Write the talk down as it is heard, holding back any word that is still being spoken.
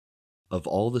Of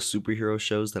all the superhero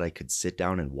shows that I could sit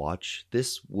down and watch,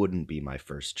 this wouldn't be my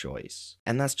first choice.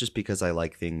 And that's just because I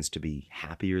like things to be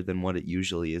happier than what it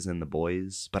usually is in The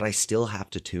Boys, but I still have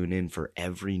to tune in for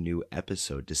every new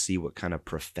episode to see what kind of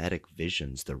prophetic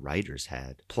visions the writers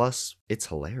had. Plus, it's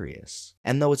hilarious.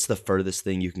 And though it's the furthest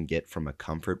thing you can get from a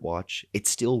comfort watch, it's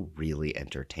still really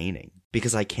entertaining.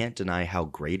 Because I can't deny how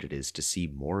great it is to see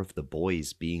more of the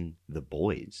boys being the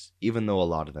boys, even though a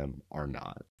lot of them are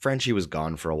not. Frenchie was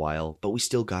gone for a while, but we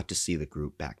still got to see the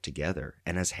group back together,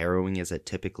 and as harrowing as it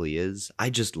typically is, I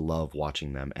just love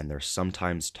watching them and their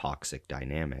sometimes toxic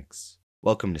dynamics.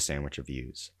 Welcome to Sandwich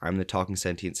Reviews. I'm the Talking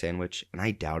Sentient Sandwich, and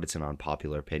I doubt it's an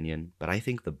unpopular opinion, but I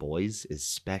think The Boys is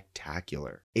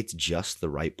spectacular. It's just the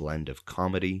right blend of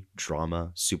comedy,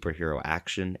 drama, superhero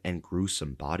action, and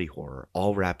gruesome body horror,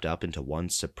 all wrapped up into one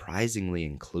surprisingly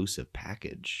inclusive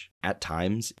package. At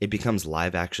times, it becomes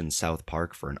live-action South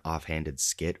Park for an offhanded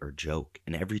skit or joke,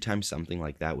 and every time something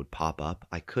like that would pop up,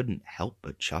 I couldn't help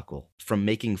but chuckle. From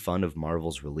making fun of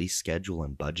Marvel's release schedule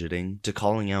and budgeting, to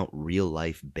calling out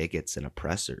real-life bigots and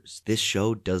oppressors, this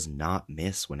show does not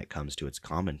miss when it comes to its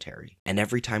commentary. And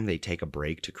every time they take a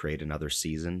break to create another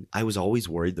season, I was always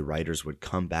worried the writers would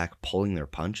come back pulling their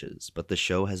punches, but the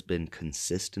show has been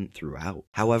consistent throughout.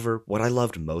 However, what I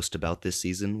loved most about this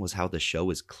season was how the show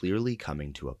is clearly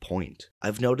coming to a point.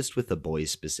 I've noticed with The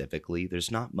Boys specifically,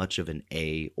 there's not much of an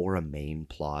A or a main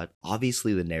plot.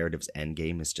 Obviously, the narrative's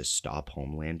endgame is to stop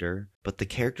Homelander, but the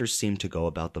characters seem to go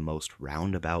about the most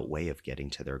roundabout way of getting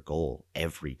to their goal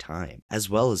every time, as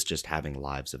well as just having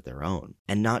lives of their own.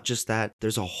 And not just that,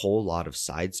 there's a whole lot of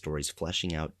side stories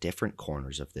fleshing out different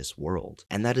corners of this world,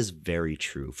 and that is very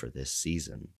true for this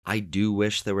season. I do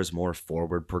wish there was more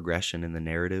forward progression in the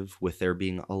narrative, with there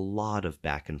being a lot of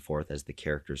back and forth as the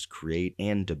characters create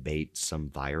and debate some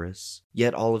virus.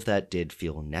 Yet all of that did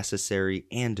feel necessary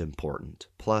and important,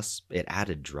 plus it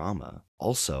added drama.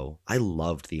 Also, I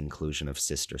loved the inclusion of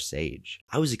Sister Sage.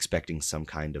 I was expecting some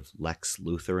kind of Lex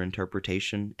Luthor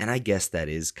interpretation, and I guess that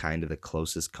is kind of the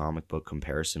closest comic book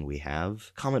comparison we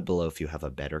have. Comment below if you have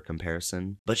a better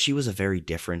comparison, but she was a very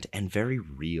different and very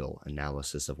real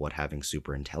analysis of what having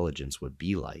superintelligence would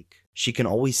be like. She can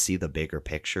always see the bigger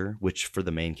picture, which for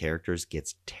the main characters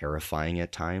gets terrifying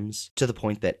at times, to the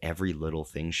point that every little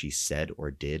thing she said or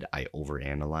did I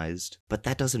overanalyzed. But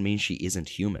that doesn't mean she isn't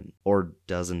human, or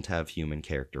doesn't have human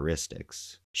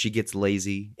characteristics. She gets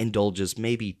lazy, indulges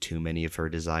maybe too many of her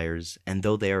desires, and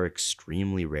though they are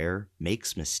extremely rare,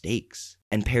 makes mistakes.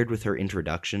 And paired with her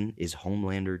introduction is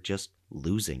Homelander just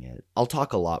losing it. I'll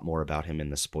talk a lot more about him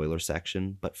in the spoiler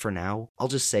section, but for now, I'll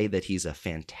just say that he's a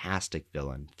fantastic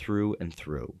villain through and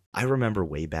through. I remember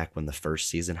way back when the first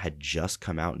season had just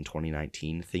come out in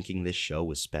 2019 thinking this show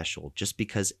was special just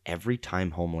because every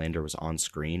time Homelander was on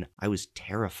screen, I was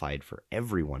terrified for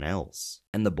everyone else.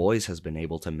 And The Boys has been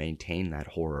able to maintain that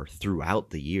horror throughout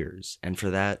the years, and for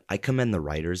that, I commend the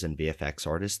writers and VFX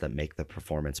artists that make the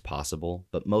performance possible,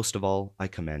 but most of all, I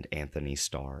commend Anthony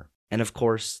Starr. And of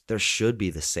course, there should be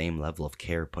the same level of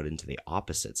care put into the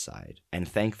opposite side, and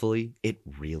thankfully, it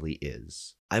really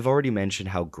is. I've already mentioned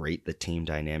how great the team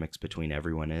dynamics between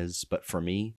everyone is, but for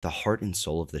me, the heart and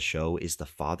soul of the show is the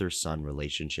father-son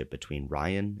relationship between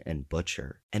Ryan and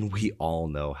Butcher, and we all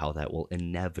know how that will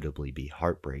inevitably be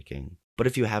heartbreaking. But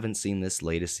if you haven't seen this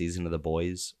latest season of The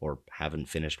Boys, or haven't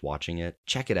finished watching it,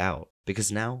 check it out,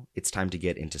 because now it's time to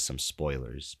get into some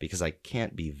spoilers, because I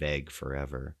can't be vague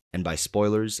forever. And by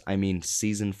spoilers, I mean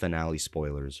season finale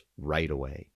spoilers right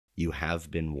away. You have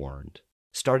been warned.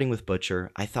 Starting with Butcher,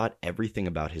 I thought everything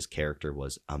about his character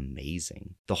was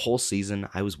amazing. The whole season,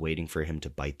 I was waiting for him to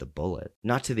bite the bullet.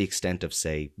 Not to the extent of,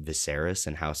 say, Viserys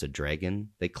in House of Dragon.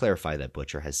 They clarify that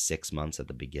Butcher has 6 months at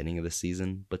the beginning of the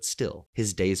season, but still,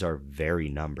 his days are very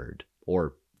numbered.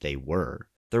 Or they were.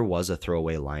 There was a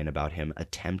throwaway line about him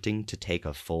attempting to take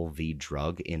a full V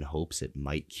drug in hopes it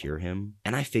might cure him,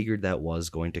 and I figured that was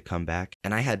going to come back,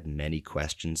 and I had many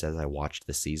questions as I watched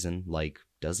the season, like,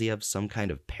 does he have some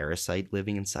kind of parasite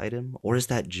living inside him, or is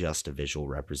that just a visual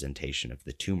representation of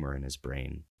the tumor in his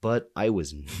brain? But I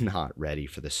was not ready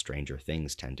for the Stranger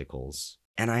Things tentacles.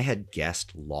 And I had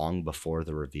guessed long before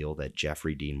the reveal that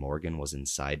Jeffrey Dean Morgan was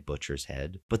inside Butcher's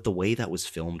head, but the way that was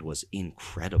filmed was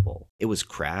incredible. It was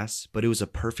crass, but it was a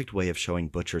perfect way of showing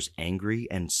Butcher's angry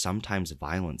and sometimes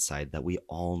violent side that we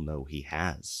all know he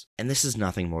has. And this is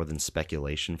nothing more than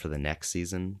speculation for the next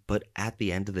season, but at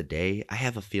the end of the day, I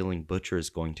have a feeling Butcher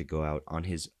is going to go out on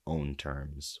his own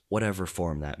terms, whatever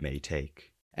form that may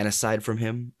take. And aside from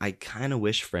him, I kinda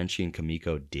wish Frenchie and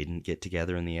Kimiko didn't get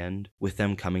together in the end, with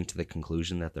them coming to the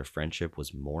conclusion that their friendship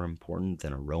was more important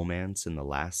than a romance in the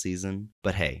last season.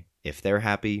 But hey, if they're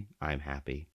happy, I'm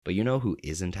happy. But you know who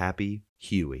isn't happy?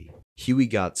 Huey. Huey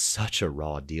got such a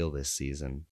raw deal this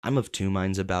season. I'm of two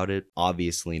minds about it.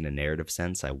 Obviously, in a narrative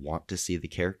sense, I want to see the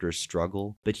characters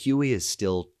struggle, but Huey is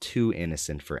still too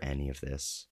innocent for any of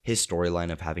this. His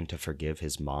storyline of having to forgive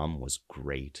his mom was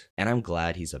great, and I'm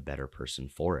glad he's a better person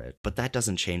for it. But that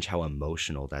doesn't change how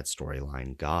emotional that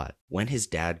storyline got. When his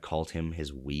dad called him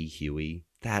his wee Huey,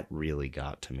 that really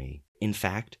got to me. In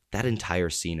fact, that entire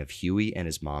scene of Huey and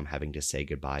his mom having to say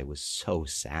goodbye was so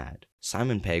sad.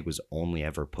 Simon Pegg was only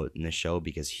ever put in the show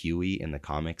because Huey in the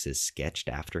comics is sketched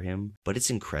after him, but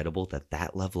it's incredible that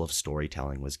that level of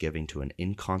storytelling was given to an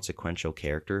inconsequential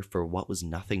character for what was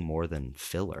nothing more than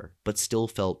filler, but still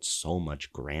felt so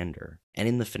much grander. And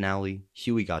in the finale,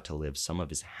 Huey got to live some of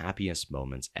his happiest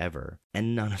moments ever,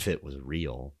 and none of it was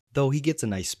real. Though he gets a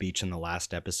nice speech in the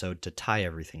last episode to tie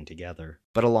everything together.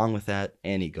 But along with that,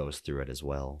 Annie goes through it as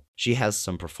well. She has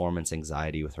some performance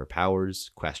anxiety with her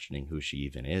powers, questioning who she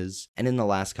even is, and in the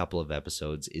last couple of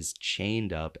episodes is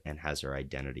chained up and has her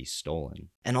identity stolen.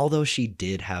 And although she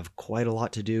did have quite a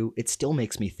lot to do, it still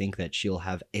makes me think that she'll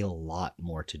have a lot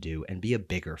more to do and be a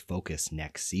bigger focus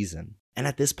next season. And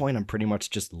at this point, I'm pretty much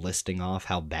just listing off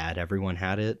how bad everyone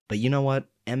had it. But you know what?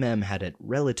 MM had it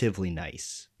relatively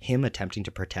nice. Him attempting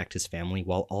to protect his family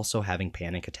while also having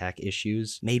panic attack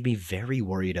issues made me very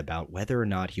worried about whether or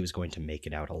not he was going to make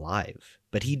it out alive.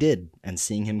 But he did, and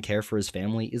seeing him care for his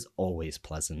family is always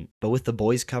pleasant. But with the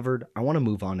boys covered, I want to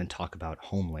move on and talk about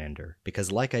Homelander,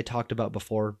 because like I talked about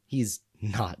before, he's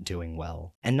not doing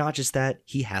well. And not just that,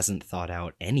 he hasn't thought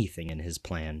out anything in his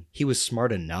plan. He was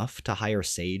smart enough to hire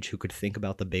Sage who could think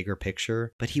about the bigger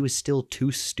picture, but he was still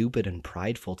too stupid and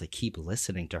prideful to keep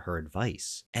listening to her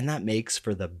advice. And that makes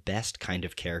for the best kind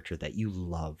of character that you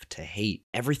love to hate.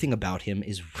 Everything about him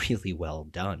is really well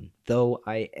done, though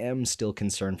I am still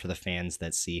concerned for the fans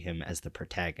that see him as the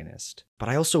protagonist. But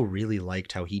I also really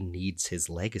liked how he needs his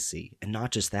legacy, and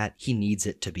not just that, he needs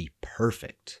it to be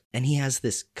perfect. And he has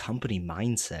this company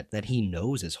mindset that he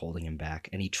knows is holding him back,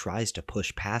 and he tries to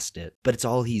push past it, but it's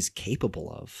all he's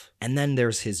capable of. And then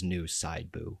there's his new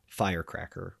side boo,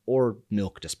 Firecracker, or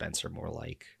Milk Dispenser more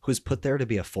like, who's put there to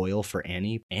be a foil for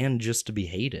Annie and just to be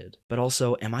hated. But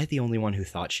also, am I the only one who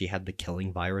thought she had the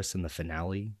killing virus in the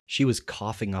finale? She was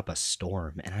coughing up a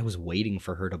storm, and I was waiting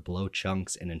for her to blow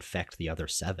chunks and infect the other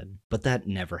 7. But that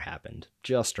never happened.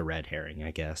 Just a red herring,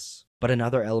 I guess. But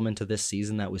another element of this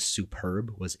season that was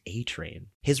superb was A-Train.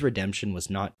 His redemption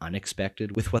was not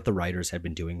unexpected with what the writers had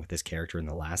been doing with his character in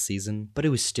the last season, but it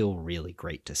was still really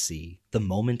great to see. The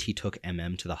moment he took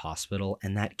MM to the hospital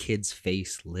and that kid's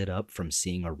face lit up from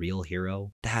seeing a real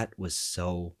hero, that was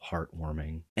so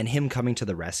heartwarming. And him coming to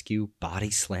the rescue, body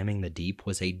slamming the Deep,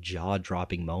 was a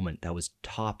jaw-dropping moment that was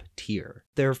top tier.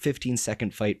 Their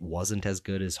 15-second fight wasn't as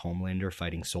good as Homelander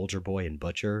fighting Soldier Boy and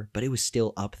Butcher, but it was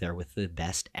still up there with the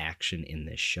best action in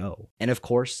this show. And of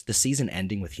course, the season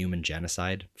ending with human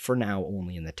genocide, for now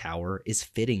only in the tower, is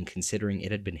fitting considering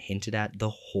it had been hinted at the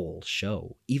whole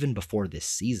show, even before this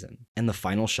season. And the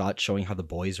final shot showing how the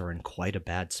boys are in quite a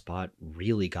bad spot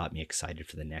really got me excited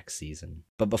for the next season.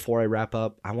 But before I wrap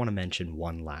up, I want to mention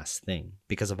one last thing.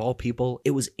 Because of all people,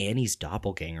 it was Annie's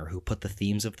doppelganger who put the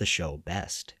themes of the show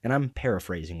best. And I'm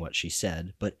paraphrasing what she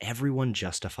said, but everyone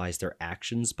justifies their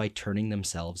actions by turning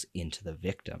themselves into the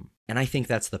victim. And I think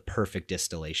that's the perfect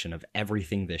distillation of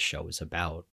everything this show is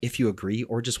about. If you agree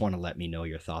or just want to let me know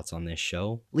your thoughts on this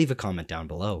show, leave a comment down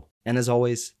below. And as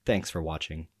always, thanks for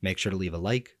watching. Make sure to leave a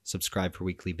like, subscribe for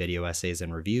weekly video essays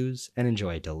and reviews, and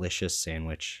enjoy a delicious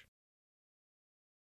sandwich.